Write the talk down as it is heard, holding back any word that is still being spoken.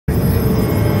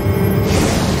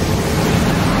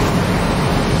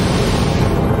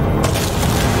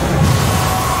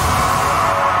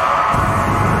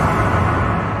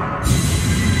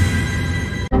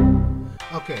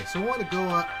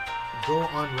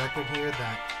on record here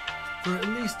that for at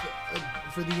least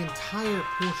for the entire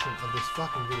portion of this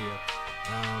fucking video,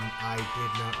 I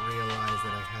did not realize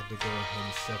that I had to go ahead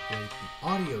and separate the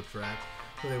audio track,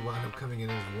 so they wound up coming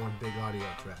in as one big audio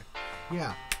track.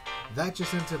 Yeah, that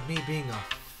just ends up me being a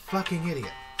fucking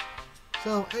idiot.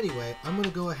 So anyway, I'm going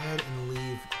to go ahead and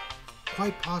leave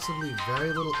quite possibly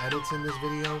very little edits in this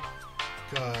video,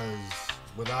 because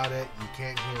without it, you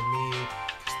can't hear me,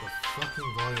 because the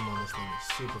fucking volume on this thing is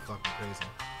super fucking crazy.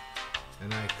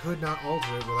 And I could not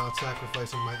alter it without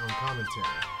sacrificing my own commentary.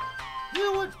 You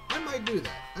know what? I might do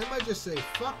that. I might just say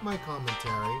fuck my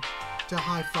commentary to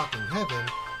high fucking heaven,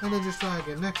 and then just try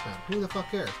again next time. Who the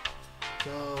fuck cares? So,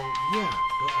 yeah,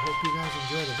 hope you guys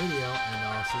enjoy the video, and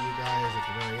I'll see you guys at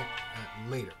the very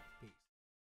later. Peace.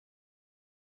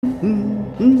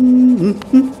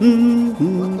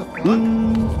 What the fuck?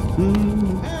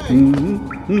 Hey!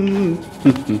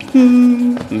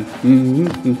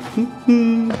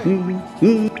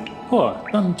 Oh,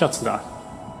 なんじゃつだ。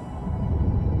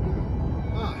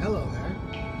Ah, hello there.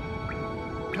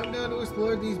 Come down to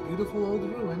explore these beautiful old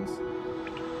ruins.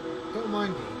 Don't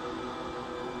mind me.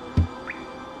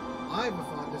 I have a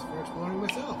fondness for exploring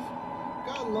myself.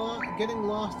 Getting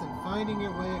lost and finding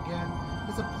your way again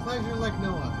is a pleasure like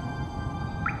no other.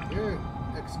 You're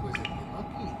exquisitely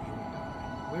lucky, you and I.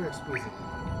 We're exquisitely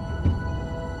lucky.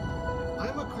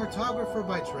 I'm a cartographer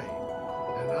by trade,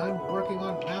 and I'm working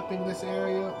on mapping this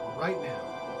area right now.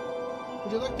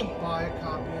 Would you like to buy a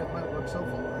copy of my work so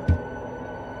far?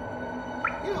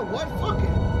 You know what? Fuck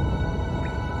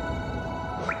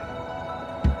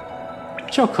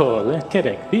it. Chocolate,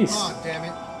 correct this. Oh, damn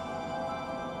it.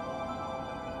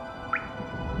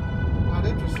 Not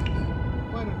interested then.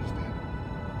 Quite understandable.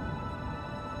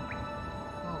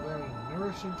 Oh, very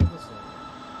nourishing to the soul.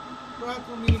 Perhaps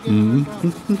we'll meet again in our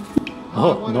travels.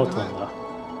 Oh, not one.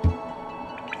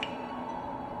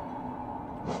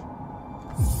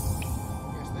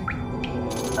 Yes, thank you.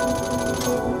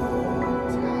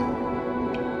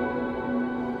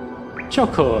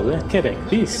 Chocolate, correct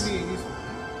this.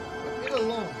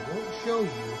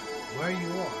 Where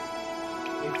you are.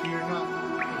 If you're not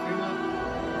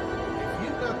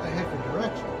the head for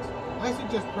directions, I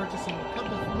suggest purchasing a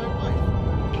couple for my wife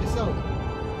to sell them.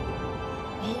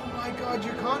 Oh my god,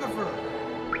 you're Conifer!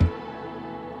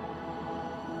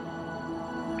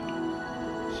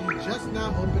 She's just now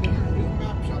opening her new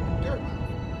map shop in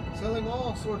Dirtmouth, selling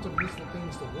all sorts of useful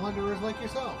things to wanderers like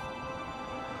yourself.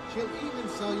 She'll even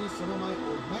sell you some of my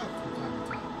old maps from time to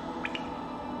time.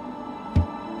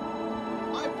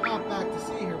 I pop back to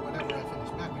see her whenever I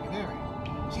finish mapping an area.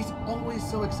 She's always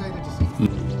so excited to see me.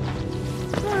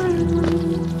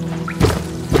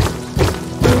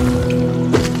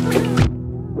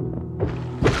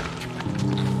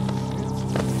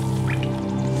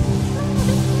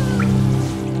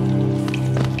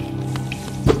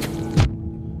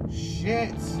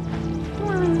 Shit!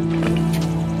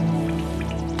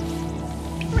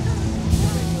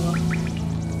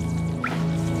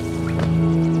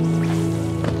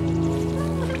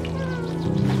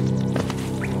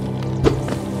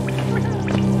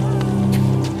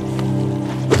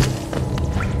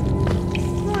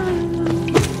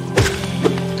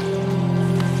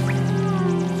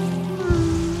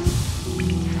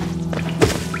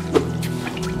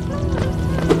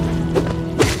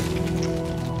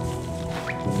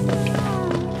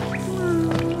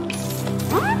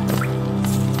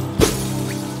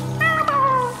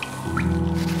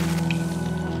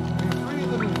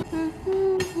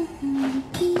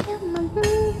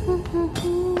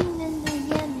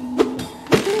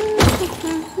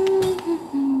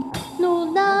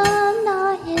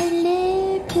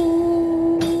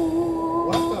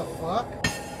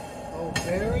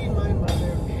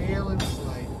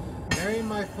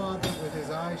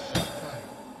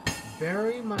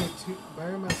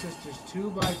 Bury my sisters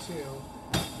 2 by 2,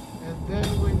 and then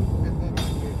when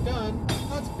you're done,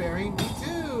 let's bury me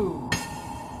too.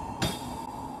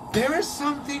 There is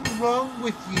something wrong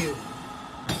with you.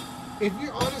 If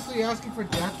you're honestly asking for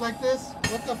death like this,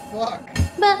 what the fuck?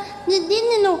 But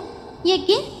didn't know.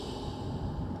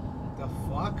 The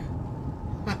fuck?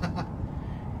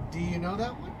 Do you know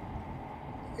that one?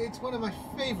 It's one of my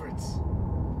favorites.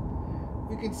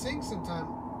 We can sing sometime.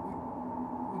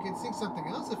 We can sing something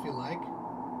else if you like.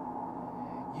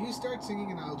 You start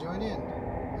singing and I'll join in.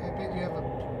 I bet you have a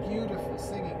beautiful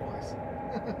singing voice.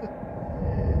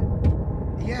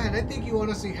 Yeah, and I think you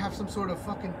honestly have some sort of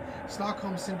fucking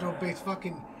Stockholm Syndrome-based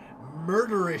fucking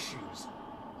murder issues.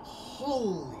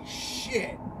 Holy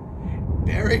shit.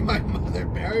 Bury my mother,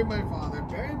 bury my father,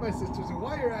 bury my sisters, and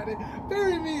while you're at it,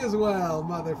 bury me as well,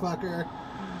 motherfucker.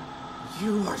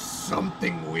 You are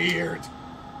something weird.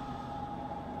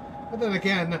 But then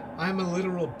again, I'm a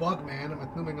literal bug man. I'm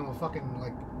assuming I'm a fucking,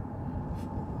 like,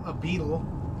 a beetle.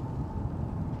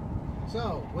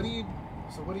 So, what are you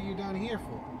down here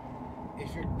for?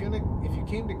 If you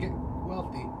came to get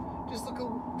wealthy, just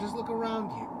look around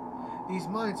you. These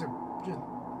mines are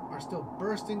still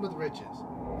bursting with riches.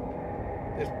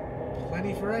 There's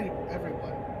plenty for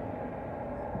everyone.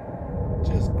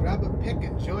 Just grab a pick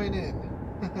and join in.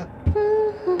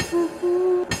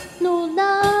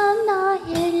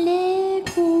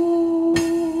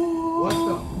 What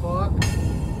the fuck?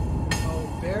 Oh,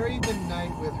 bury the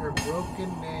night with her broken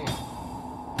name.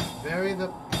 Bury the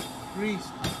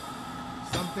priest.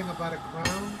 Something about a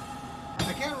crown?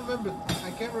 I can't remember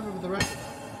the rest of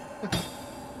that.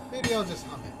 Maybe I'll just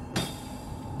hum it.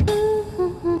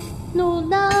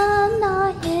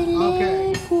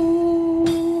 Okay.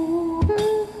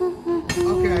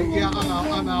 Okay, yeah,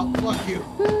 I'm out. Fuck you.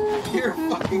 You're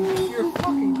fucking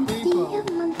creepo.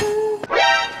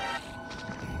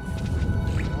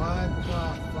 What the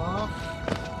fuck?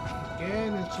 ¿Qué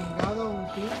en el chingado un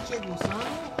pinche gusano?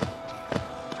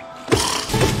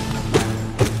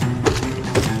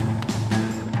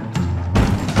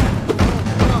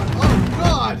 Oh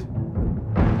god!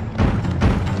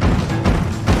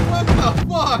 What the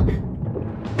fuck?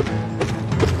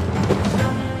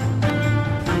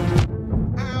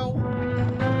 Ow.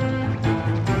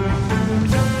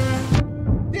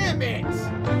 Damn it!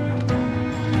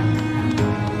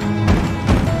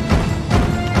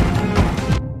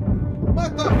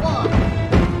 What the fuck?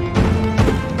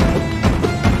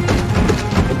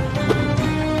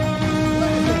 What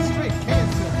is that straight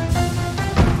cancer?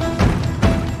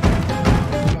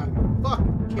 You gotta be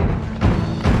fucking kidding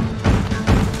me.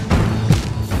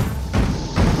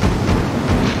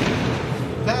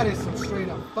 That is some straight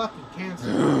up fucking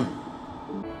cancer.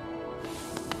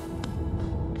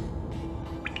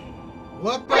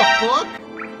 What the fuck?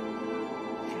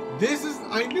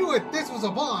 I knew it! This was a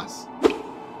boss!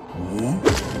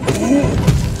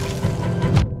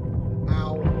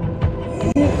 Ow.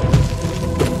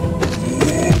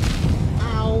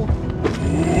 Ow.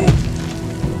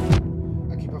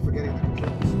 I keep on forgetting the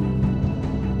controls.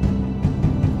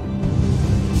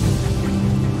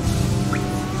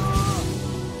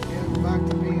 Get back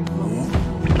to being focused.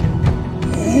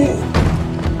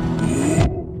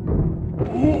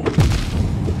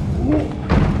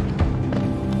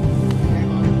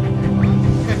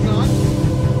 Hang on.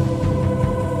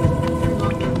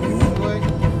 Boy.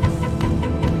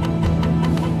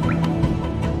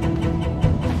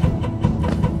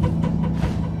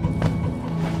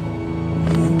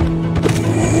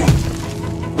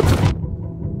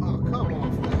 Oh, come off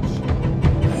that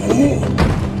shit.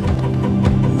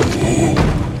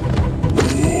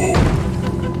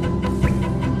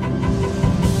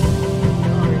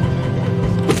 Sorry, man.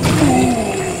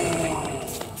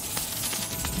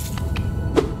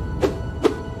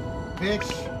 Bitch.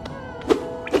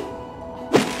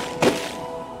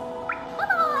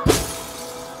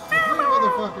 You're free,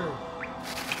 motherfucker.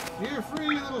 You're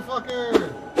free, little fucker.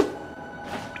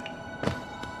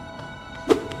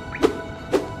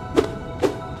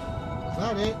 Is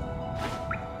that it?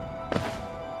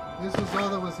 This was all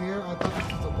that was here? I thought this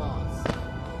was a boss.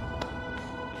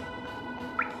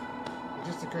 It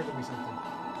just occurred to me something.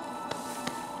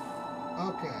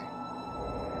 Okay.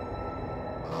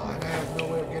 Oh, and I have no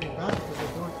way of getting back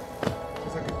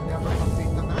because I could never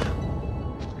update the map.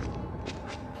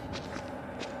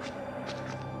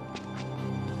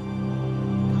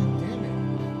 God damn it.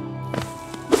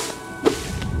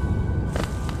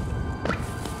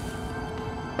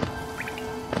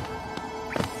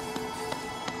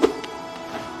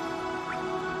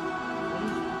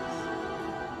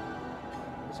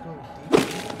 It's going deep.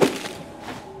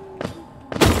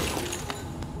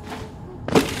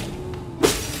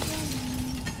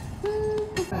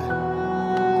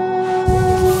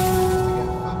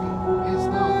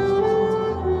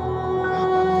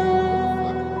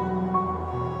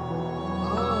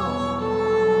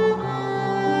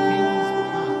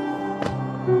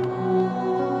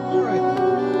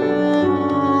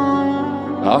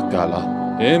 Akala,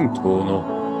 Emtono.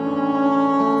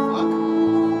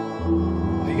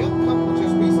 A young couple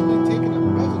just recently taken up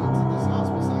residence in this house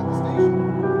beside the station.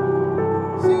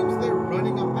 Seems they're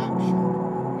running a map shop,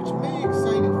 which may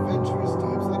excite adventurous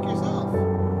types like yourself.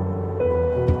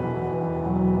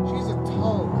 She's a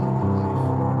tall one in life.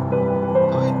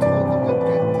 I told them they'd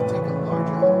get to take a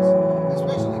larger house,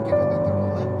 especially given that they're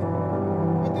all empty.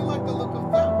 But they like the look of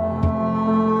that one.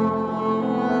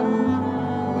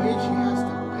 The way she has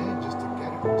to bend just to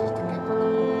get the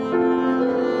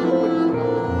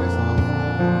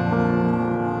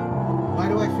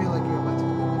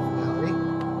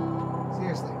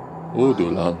オ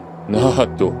ドラン、ナ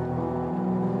ート。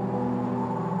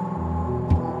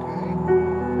Okay.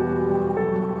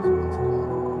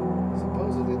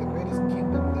 Supposedly the greatest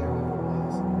kingdom there ever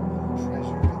was.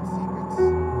 Treasure and secrets.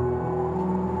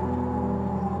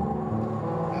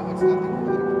 Now it's nothing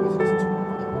more than a poisonous tomb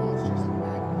full of monsters and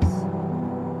madness.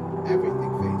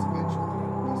 Everything fades eventually,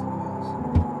 I suppose.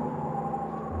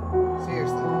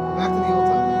 Seriously, back to the old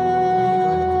topic. Are you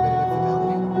going to commit an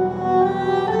infidelity?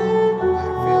 I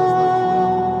feel as though you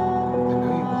will. I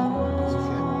know you will, piece of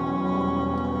shit.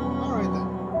 Alright then.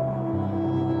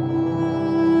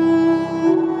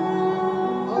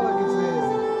 All I can say is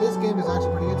that this game is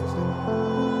actually pretty interesting.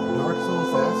 Dark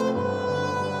Souls-esque.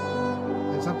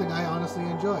 And something I honestly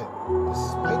enjoy.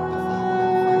 Despite the fact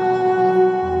that, frankly enough,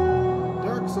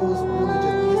 Dark Souls really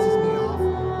just pisses me off to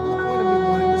the point of me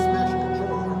wanting to smash a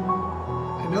controller.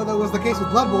 I know that was the case with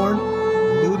Bloodborne.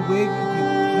 Ludwig, you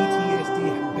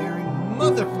PTSD-bearing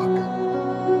motherfucker.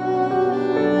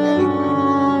 Anyway,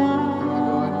 I'm gonna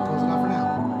go ahead and close it off for now.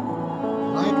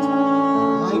 Liked,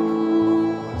 like,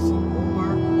 want to see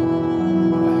more,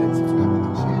 go ahead and subscribe to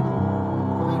the channel.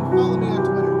 Go ahead and follow me on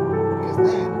Twitter, because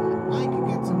then I can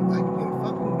get a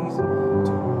fucking reason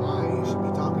to why you should be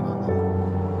talking on that.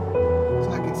 So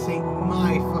I can sate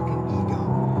my fucking ego,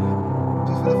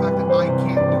 just for the fact that I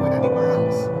can't do it anywhere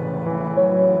else.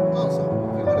 Also,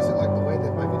 if you notice it like the way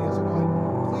that my videos are going,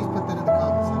 please put that in the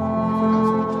comments section. If you have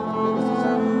some constructive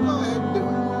criticism, go ahead and do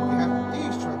it. If you have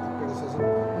destructive criticism,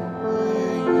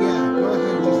 yeah, go ahead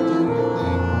and just do your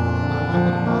thing. I'm not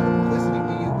going to bother listening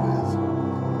to you because,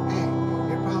 hey,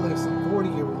 you're probably some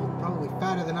 40-year-old, probably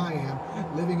fatter than I am,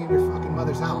 living in your fucking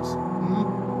mother's house.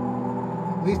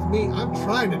 At least me, I'm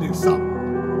trying to do something,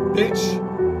 bitch.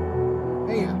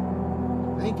 Hey, yeah.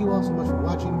 Thank you all so much for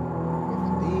watching. If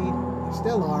indeed you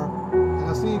still are, and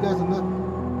I'll see you guys in another.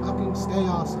 Fucking stay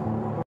awesome.